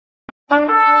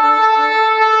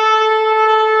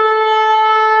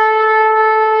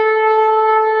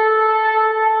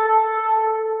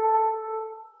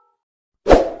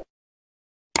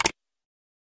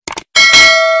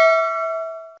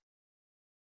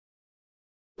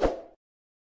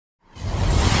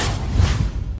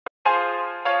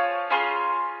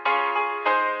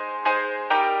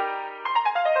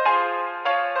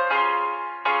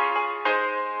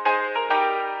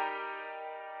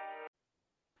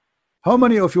How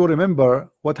many of you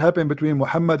remember what happened between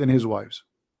Muhammad and his wives?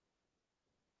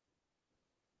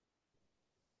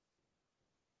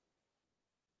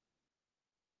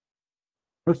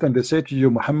 First, and they say to you,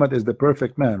 Muhammad is the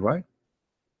perfect man, right?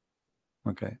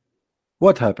 Okay.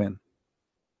 What happened?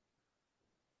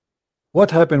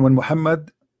 What happened when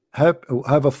Muhammad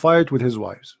have a fight with his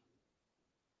wives?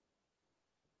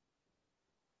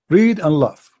 Read and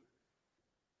laugh.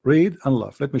 Read and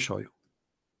laugh. Let me show you.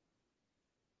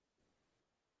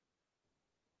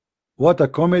 What a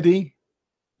comedy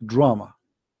drama.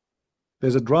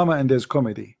 There's a drama and there's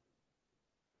comedy.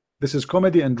 This is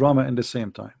comedy and drama in the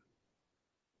same time.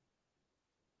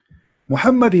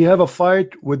 Muhammad, he have a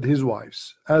fight with his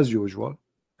wives as usual,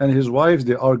 and his wives,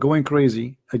 they are going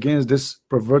crazy against this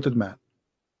perverted man.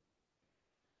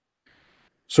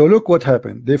 So look what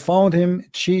happened. They found him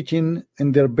cheating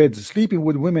in their beds, sleeping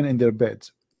with women in their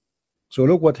beds. So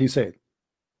look what he said.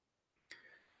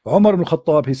 Umar ibn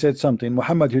Khattab, he said something.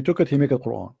 Muhammad, he took it, he made it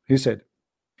Quran. He said,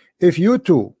 if you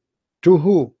two, to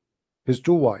who? His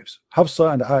two wives, Hafsa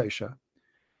and Aisha.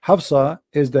 Hafsa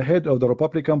is the head of the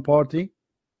Republican Party,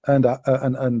 and Aisha,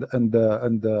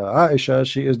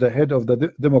 she is the head of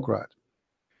the Democrat.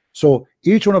 So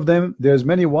each one of them, there's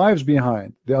many wives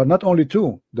behind. They are not only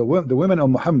two. The women of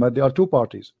Muhammad, they are two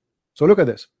parties. So look at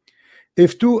this.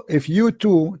 If you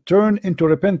two turn into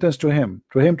repentance to him,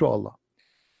 to Allah,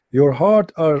 your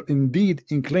heart are indeed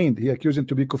inclined. He accused him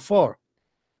to be kuffar.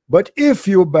 But if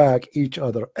you back each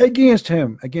other against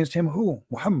him who?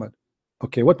 Muhammad.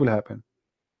 Okay, what will happen?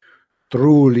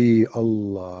 Truly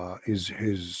Allah is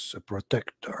his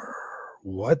protector.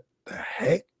 What the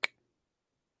heck?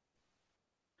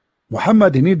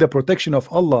 Muhammad, he need the protection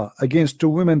of Allah against two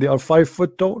women. They are 5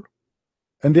 foot tall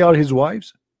and they are his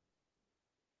wives.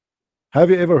 Have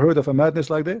you ever heard of a madness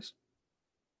like this?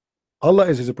 Allah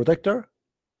is his protector.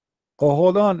 Oh,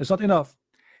 hold on, it's not enough.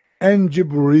 And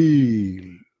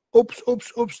Jibreel,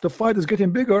 oops, the fight is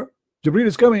getting bigger. Jibreel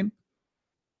is coming.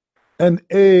 And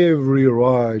every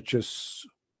righteous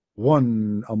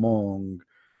one among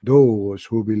those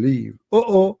who believe.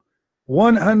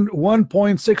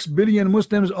 1.6 billion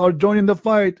Muslims are joining the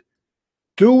fight.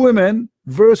 2 women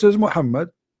versus Muhammad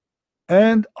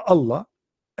and Allah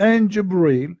and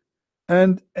Jibreel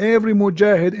and every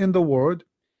mujahid in the world.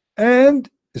 And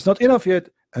it's not enough yet.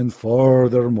 And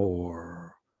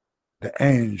furthermore, the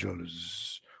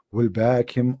angels will back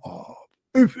him up.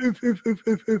 If.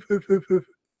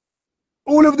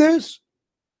 All of this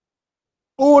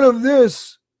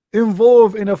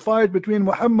involved in a fight between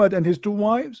Muhammad and his 2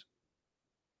 wives.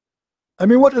 I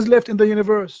mean, what is left in the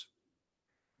universe?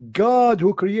 God,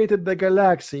 who created the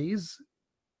galaxies,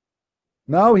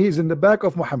 now he's in the back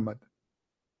of Muhammad.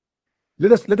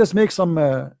 Let us make some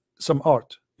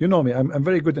art. You know me, I'm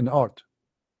very good in art.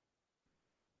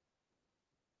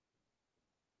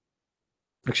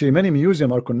 Actually, many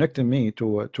museums are connecting me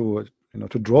to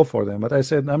draw for them, but I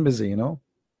said I'm busy.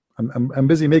 I'm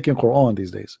busy making Quran these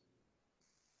days.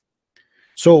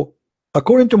 So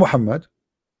according to Muhammad,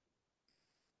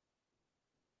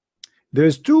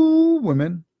 there's 2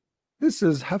 women. This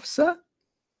is Hafsa,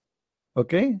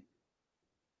 okay,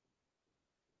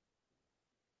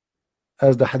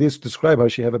 as the Hadits describe her,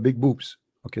 she have a big boobs.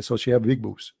 Okay, so she have big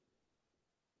boobs.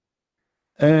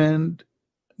 And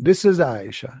this is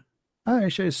Aisha.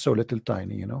 Aisha is so little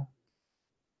tiny,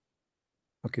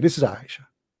 Okay, this is Aisha.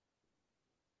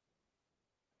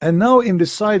 And now in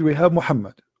this side we have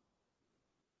Muhammad.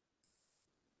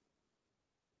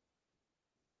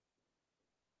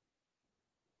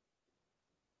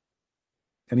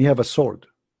 And he have a sword.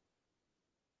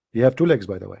 He have 2 legs,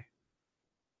 by the way.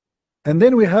 And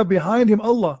then we have behind him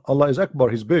Allah. Allah is Akbar.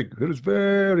 He's big. He is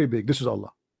very big. This is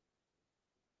Allah.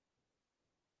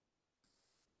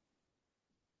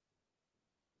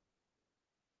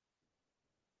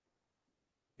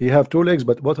 He have 2 legs,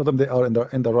 but both of them, they are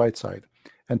in the right side,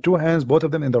 and 2 hands, both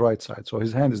of them in the right side. So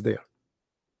his hand is there.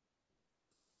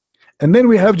 And then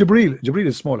we have Jibreel. Jibreel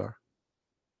is smaller.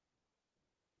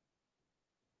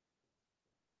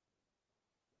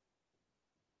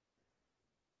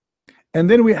 And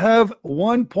then we have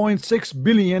 1.6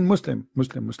 billion Muslims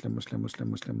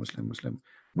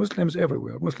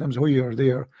everywhere. Muslims here,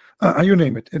 there, you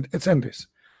name it. It's in this.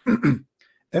 And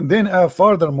then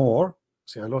furthermore,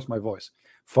 see, I lost my voice.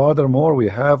 Furthermore, we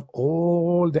have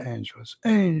all the angels.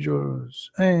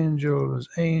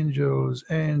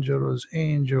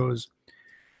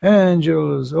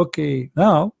 Okay,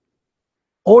 now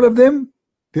all of them,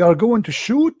 they are going to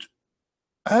shoot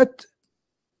at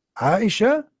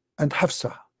Aisha and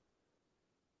Hafsa.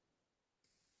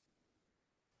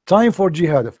 Time for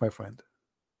jihad, my friend.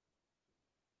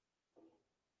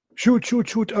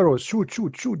 Shoot arrows. Shoot.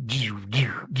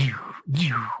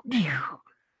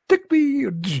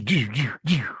 Takbir.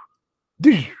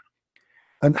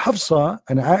 And Hafsa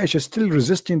and Aisha still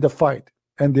resisting the fight,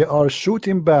 and they are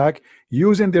shooting back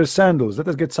using their sandals. Let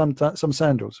us get some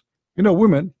sandals. You know,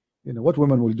 women, you know what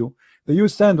women will do? They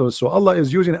use sandals. So Allah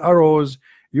is using arrows,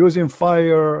 using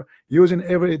fire, using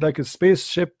every, like a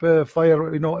spaceship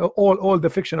fire, you know, all the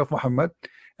fiction of Muhammad.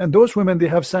 And those women, they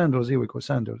have sandals. Here we go,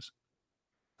 sandals.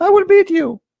 I will beat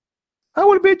you. I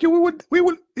will beat you. We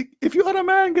will. If you are a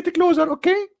man, get closer,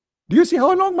 okay? Do you see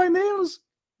how long my nails?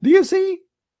 Do you see?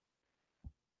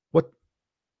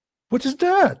 What is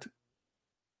that?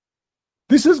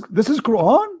 This is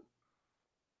Quran.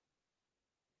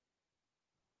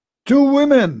 Two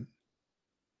women,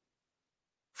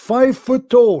 5 foot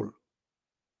tall.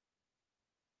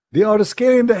 They are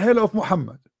scaring the hell of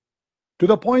Muhammad to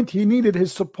the point he needed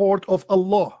his support of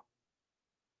Allah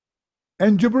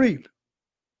and Jibreel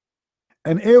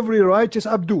and every righteous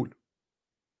Abdul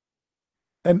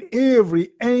and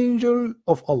every angel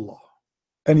of Allah,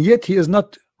 and yet he is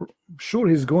not sure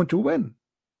he's going to win.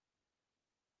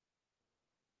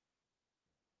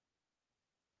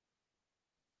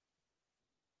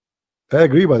 I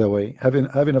agree, by the way,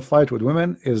 having a fight with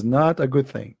women is not a good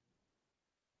thing.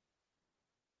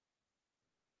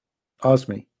 Ask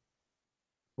me.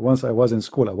 Once I was in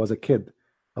school, I was a kid,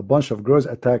 a bunch of girls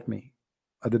attacked me.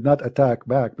 I did not attack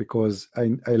back because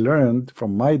I learned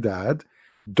from my dad,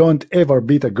 don't ever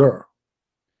beat a girl.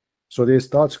 So they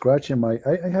start scratching my,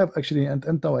 I have actually, and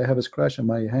now I have a scratch in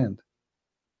my hand.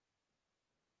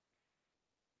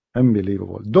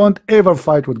 Unbelievable. Don't ever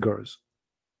fight with girls.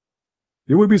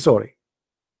 You will be sorry.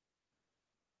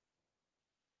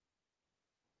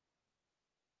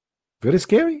 Very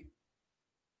scary.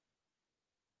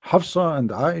 Hafsa and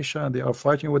Aisha, they are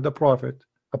fighting with the Prophet.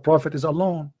 The Prophet is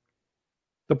alone.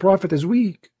 The Prophet is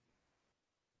weak.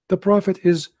 The Prophet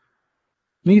is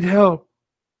need help.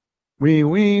 We.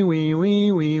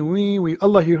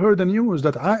 Allah, he heard the news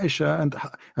that Aisha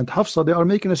and Hafsa, they are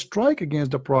making a strike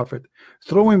against the Prophet,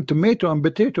 throwing tomato and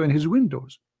potato in his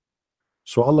windows.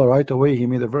 So Allah right away, he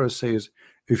made a verse says,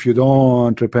 if you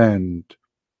don't repent,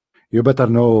 you better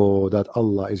know that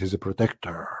Allah is his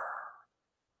protector.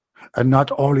 And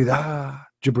not only that,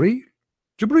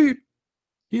 Jibreel,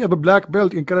 he have a black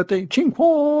belt in karate. Ching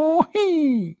ho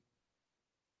he.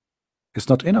 It's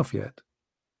not enough yet.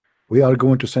 We are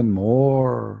going to send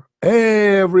more.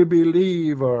 Every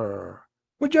believer,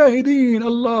 Mujahideen,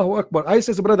 Allahu Akbar. I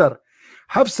says, brother,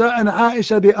 Hafsa and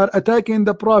Aisha, they are attacking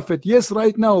the Prophet. Yes,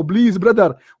 right now, please,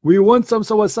 brother, we want some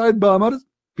suicide bombers,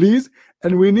 please,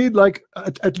 and we need like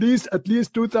at least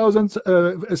 2,000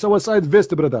 suicide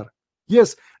vests, brother.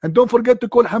 Yes, and don't forget to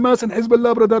call Hamas and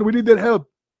Hezbollah, brother. We need their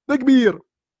help. Takbir.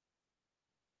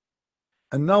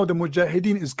 And now the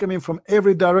Mujahideen is coming from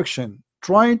every direction,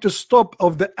 trying to stop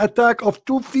of the attack of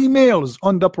 2 females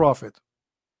on the Prophet.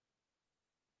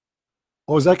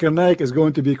 Oh, Zakir Naik is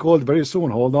going to be called very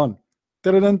soon. Hold on.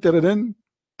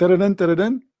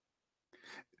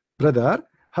 Brother,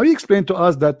 how you explain to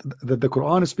us that the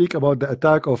Quran speak about the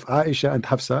attack of Aisha and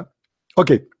Hafsa?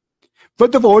 Okay,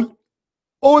 first of all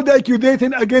the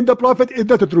accusation against the Prophet is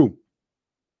not true.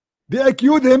 They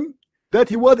accused him that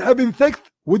he was having sex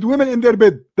with women in their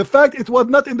bed. The fact it was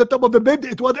not in the top of the bed,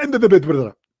 it was under the bed,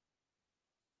 brother.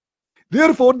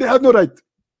 Therefore, they have no right.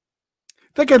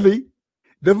 Secondly,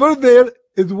 the verse there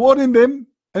is warning them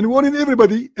and warning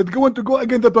everybody it's going to go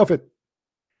against the Prophet.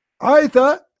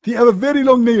 Aisha, she have a very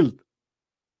long nail.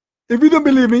 If you don't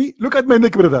believe me, look at my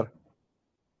neck, brother.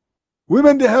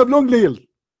 Women, they have long nails,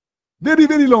 very,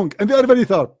 very long, and they are very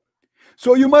sharp.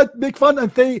 So you might make fun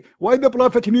and say, why the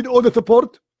Prophet need all the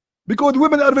support? Because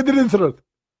women are very dangerous.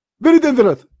 Very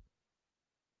dangerous.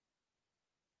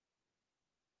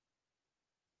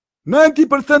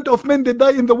 90% of men that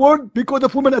die in the world because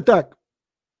of women attack.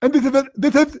 And this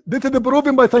is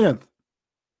proven by science.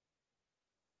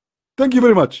 Thank you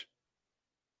very much.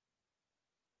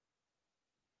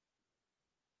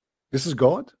 This is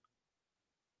God?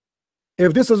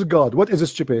 If this is God, what is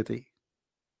stupidity?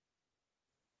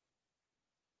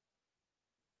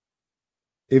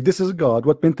 If this is God,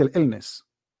 what mental illness?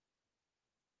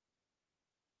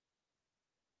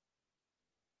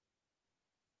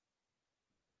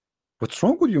 What's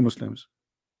wrong with you Muslims?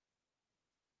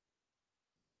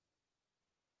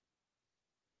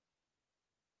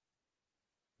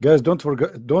 Guys, don't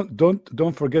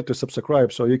forget to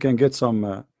subscribe so you can get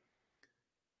some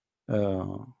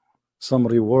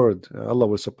reward. Allah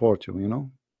will support you, you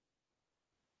know,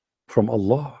 from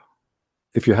Allah.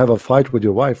 If you have a fight with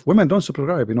your wife, women, don't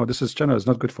subscribe. You know, this channel is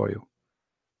not good for you,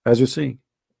 as you see.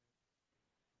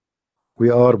 We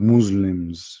are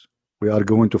Muslims. We are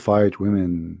going to fight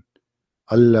women.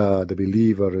 Allah, the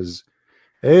believers,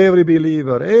 every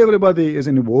believer, everybody is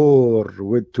in war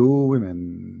with two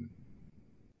women.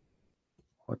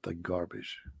 What a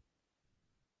garbage.